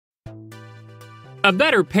A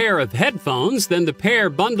better pair of headphones than the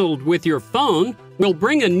pair bundled with your phone will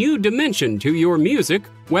bring a new dimension to your music,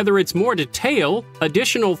 whether it's more detail,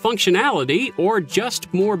 additional functionality, or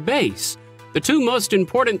just more bass. The two most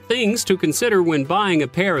important things to consider when buying a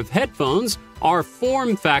pair of headphones are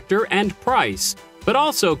form factor and price, but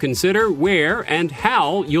also consider where and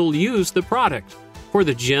how you'll use the product. For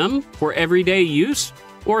the gym, for everyday use,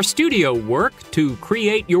 or studio work to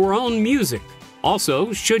create your own music.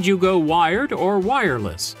 Also, should you go wired or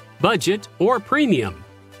wireless, budget or premium?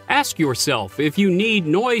 Ask yourself if you need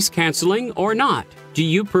noise canceling or not. Do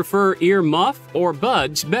you prefer ear muff or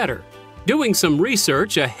buds better? Doing some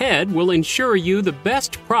research ahead will ensure you the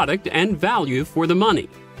best product and value for the money.